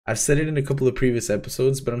I've said it in a couple of previous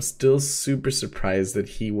episodes, but I'm still super surprised that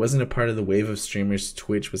he wasn't a part of the wave of streamers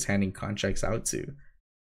Twitch was handing contracts out to.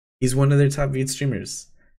 He's one of their top viewed streamers.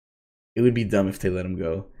 It would be dumb if they let him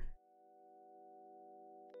go.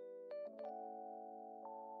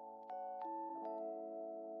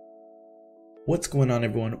 What's going on,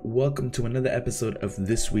 everyone? Welcome to another episode of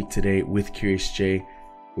This Week Today with Curious J,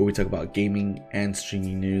 where we talk about gaming and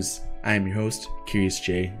streaming news. I am your host, Curious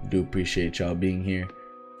J. Do appreciate y'all being here.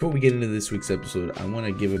 Before we get into this week's episode, I want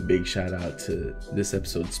to give a big shout out to this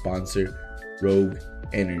episode's sponsor, Rogue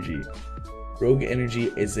Energy. Rogue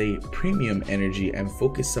Energy is a premium energy and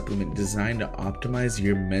focus supplement designed to optimize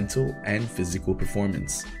your mental and physical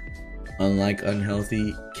performance. Unlike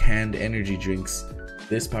unhealthy canned energy drinks,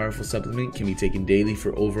 this powerful supplement can be taken daily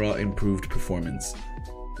for overall improved performance.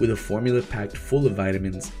 With a formula packed full of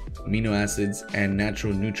vitamins, amino acids, and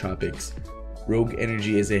natural nootropics, Rogue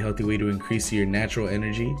Energy is a healthy way to increase your natural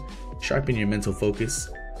energy, sharpen your mental focus,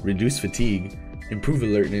 reduce fatigue, improve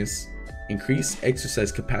alertness, increase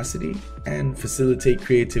exercise capacity, and facilitate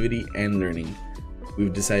creativity and learning.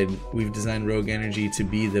 We've designed Rogue Energy to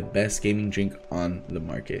be the best gaming drink on the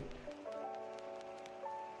market.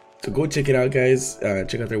 So go check it out, guys.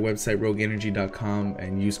 Check out their website, rogueenergy.com,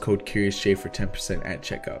 and use code CuriousJ for 10% at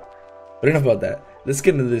checkout. But enough about that. Let's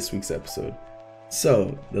get into this week's episode.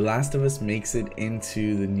 So, The Last of Us makes it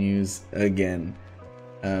into the news again.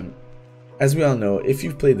 As we all know, if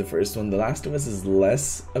you've played the first one, The Last of Us is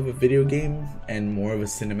less of a video game and more of a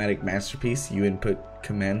cinematic masterpiece you input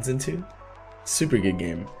commands into. Super good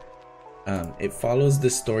game. It follows the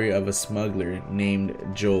story of a smuggler named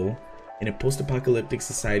Joel in a post-apocalyptic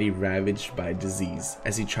society ravaged by disease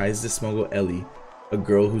as he tries to smuggle Ellie, a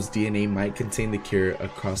girl whose DNA might contain the cure,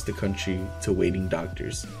 across the country to waiting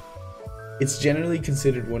doctors. It's generally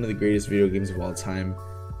considered one of the greatest video games of all time,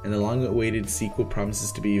 and the long-awaited sequel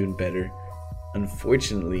promises to be even better.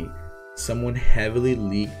 Unfortunately, someone heavily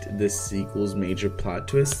leaked the sequel's major plot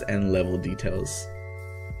twists and level details.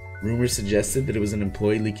 Rumors suggested that it was an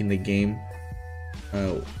employee leaking the game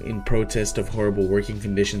in protest of horrible working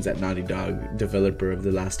conditions at Naughty Dog, developer of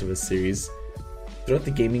the Last of Us series. Throughout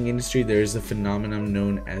the gaming industry, there is a phenomenon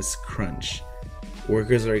known as crunch.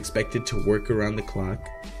 Workers are expected to work around the clock,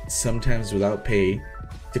 sometimes without pay,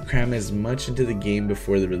 to cram as much into the game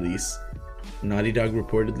before the release. Naughty Dog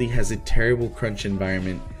reportedly has a terrible crunch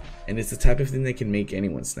environment, and it's the type of thing that can make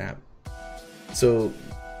anyone snap. So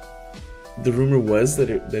the rumor was that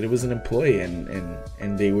it was an employee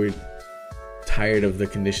and they were tired of the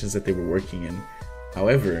conditions that they were working in.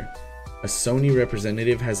 However, a Sony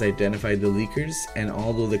representative has identified the leakers, and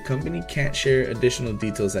although the company can't share additional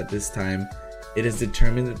details at this time, it is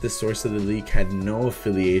determined that the source of the leak had no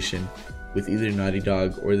affiliation with either Naughty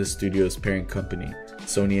Dog or the studio's parent company,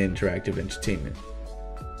 Sony Interactive Entertainment.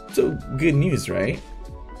 So good news, right?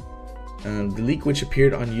 The leak, which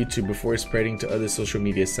appeared on YouTube before spreading to other social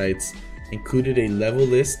media sites, included a level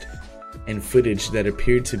list and footage that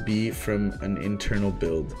appeared to be from an internal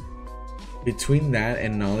build. Between that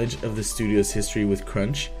and knowledge of the studio's history with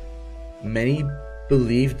crunch, many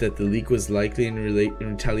believed that the leak was likely in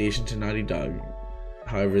retaliation to Naughty Dog.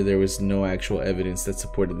 However, there was no actual evidence that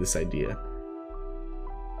supported this idea.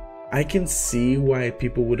 I can see why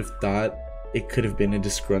people would have thought it could have been a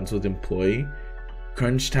disgruntled employee.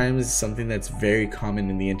 Crunch time is something that's very common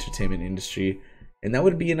in the entertainment industry, and that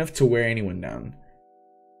would be enough to wear anyone down.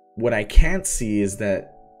 What I can't see is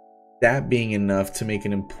that being enough to make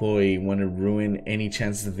an employee want to ruin any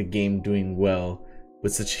chances of the game doing well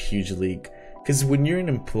with such a huge leak. Because when you're an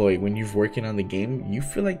employee, when you're working on the game, you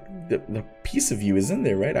feel like the piece of you is in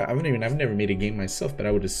there, right? I've never made a game myself, but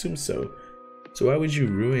I would assume so. So why would you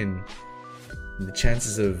ruin the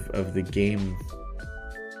chances of the game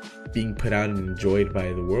being put out and enjoyed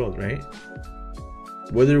by the world, right?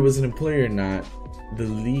 Whether it was an employee or not, the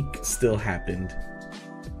leak still happened.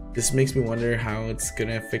 This makes me wonder how it's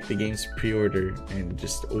gonna affect the game's pre-order and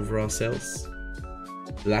just overall sales.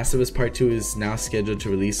 The Last of Us Part 2 is now scheduled to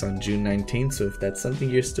release on June 19th, so if that's something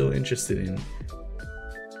you're still interested in,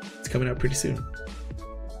 it's coming out pretty soon.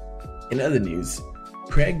 In other news,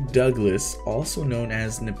 Craig Douglas, also known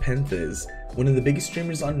as Nepenthez, one of the biggest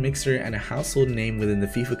streamers on Mixer and a household name within the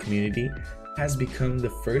FIFA community, has become the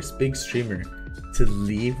first big streamer to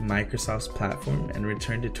leave Microsoft's platform and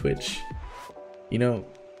return to Twitch. You know,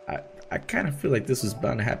 I kind of feel like this was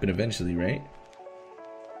bound to happen eventually, right?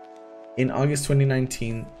 In August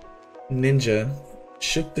 2019, Ninja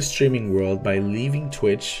shook the streaming world by leaving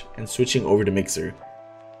Twitch and switching over to Mixer.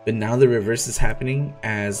 But now the reverse is happening,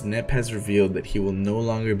 as Nep has revealed that he will no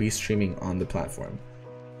longer be streaming on the platform.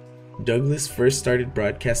 Douglas first started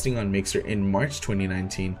broadcasting on Mixer in March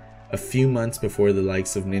 2019, a few months before the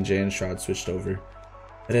likes of Ninja and Shroud switched over.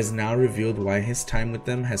 It has now revealed why his time with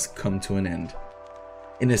them has come to an end.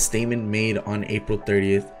 In a statement made on April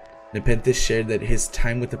 30th, Nepenthes shared that his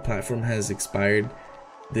time with the platform has expired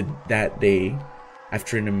that day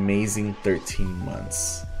after an amazing 13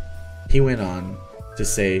 months. He went on to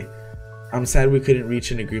say, "I'm sad we couldn't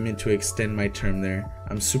reach an agreement to extend my term there.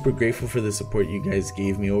 I'm super grateful for the support you guys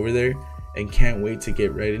gave me over there and can't wait to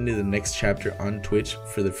get right into the next chapter on Twitch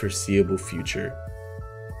for the foreseeable future."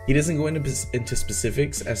 He doesn't go into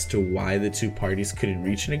specifics as to why the two parties couldn't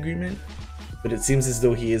reach an agreement, but it seems as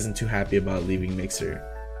though he isn't too happy about leaving Mixer.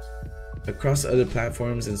 Across other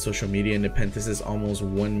platforms and social media, Nepenthes has almost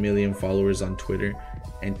 1 million followers on Twitter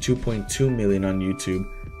and 2.2 million on YouTube,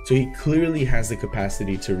 so he clearly has the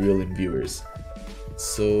capacity to reel in viewers.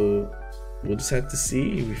 So we'll just have to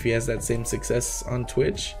see if he has that same success on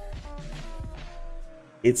Twitch.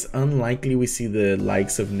 It's unlikely we see the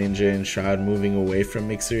likes of Ninja and Shroud moving away from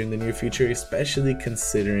Mixer in the near future, especially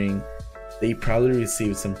considering they probably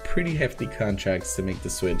received some pretty hefty contracts to make the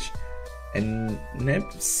switch. And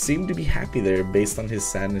Nep seemed to be happy there based on his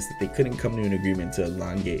sadness that they couldn't come to an agreement to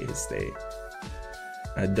elongate his stay.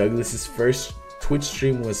 Douglas's first Twitch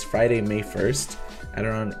stream was Friday, May 1st at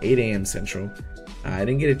around 8 AM Central. I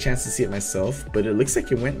didn't get a chance to see it myself, but it looks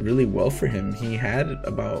like it went really well for him. He had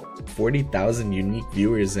about 40,000 unique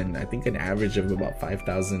viewers and I think an average of about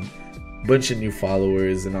 5,000, bunch of new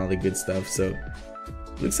followers and all the good stuff. So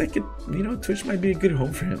looks like it, Twitch might be a good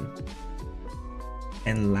home for him.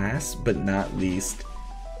 And last but not least,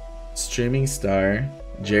 streaming star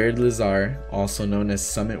Jared Lazar, also known as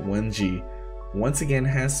Summit1G, once again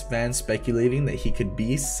has fans speculating that he could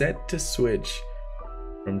be set to switch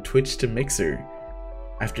from Twitch to Mixer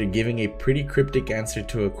after giving a pretty cryptic answer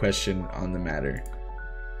to a question on the matter.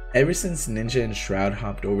 Ever since Ninja and Shroud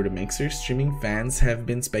hopped over to Mixer, streaming fans have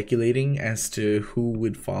been speculating as to who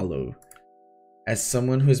would follow. As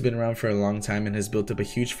someone who's been around for a long time and has built up a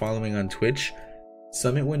huge following on Twitch,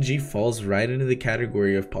 Summit1G falls right into the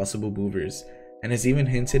category of possible movers and has even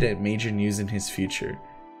hinted at major news in his future.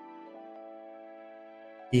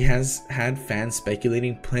 He has had fans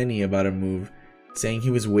speculating plenty about a move, saying he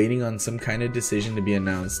was waiting on some kind of decision to be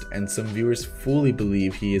announced, and some viewers fully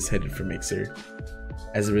believe he is headed for Mixer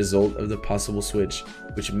as a result of the possible switch,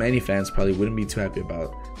 which many fans probably wouldn't be too happy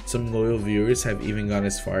about. Some loyal viewers have even gone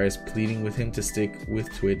as far as pleading with him to stick with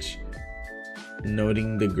Twitch,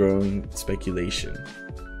 noting the growing speculation.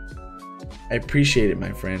 "I appreciate it,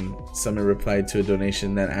 my friend," Summit replied to a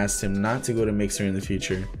donation that asked him not to go to Mixer in the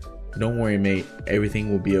future. "Don't worry, mate,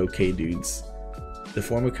 everything will be okay, dudes." The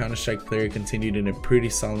former Counter-Strike player continued in a pretty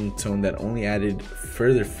solemn tone that only added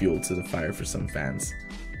further fuel to the fire for some fans.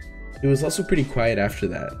 He was also pretty quiet after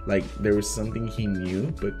that, like there was something he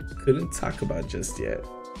knew but couldn't talk about just yet.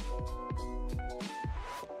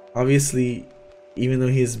 Obviously, even though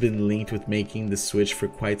he has been linked with making the switch for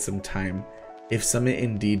quite some time, if Summit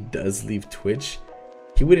indeed does leave Twitch,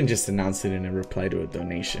 he wouldn't just announce it in a reply to a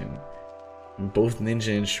donation. Both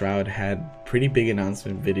Ninja and Shroud had pretty big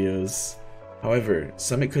announcement videos. However,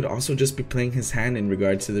 Summit could also just be playing his hand in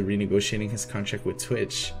regards to the renegotiating his contract with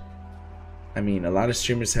Twitch. I mean, a lot of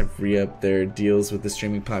streamers have re-upped their deals with the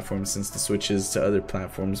streaming platform since the switches to other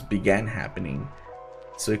platforms began happening.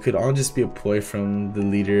 So it could all just be a ploy from the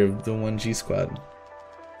leader of the 1G squad.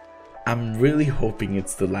 I'm really hoping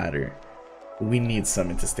it's the latter. We need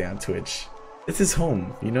Summit to stay on Twitch. It's his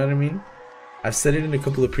home, you know what I mean? I've said it in a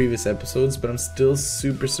couple of previous episodes, but I'm still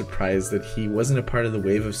super surprised that he wasn't a part of the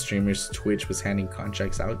wave of streamers Twitch was handing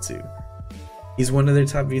contracts out to. He's one of their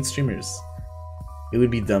top viewed streamers. It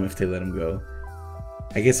would be dumb if they let him go.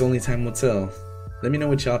 I guess only time will tell. Let me know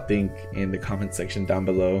what y'all think in the comment section down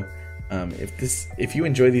below. If you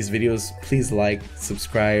enjoy these videos, please like,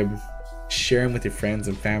 subscribe, share them with your friends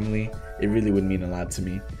and family. It really would mean a lot to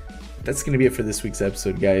me. That's gonna be it for this week's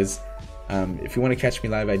episode, guys. If you want to catch me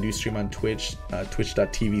live, I do stream on Twitch,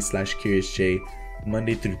 twitch.tv/CuriousJ,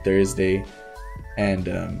 Monday through Thursday. And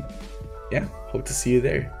yeah, hope to see you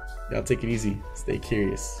there. Y'all take it easy. Stay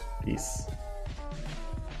curious. Peace.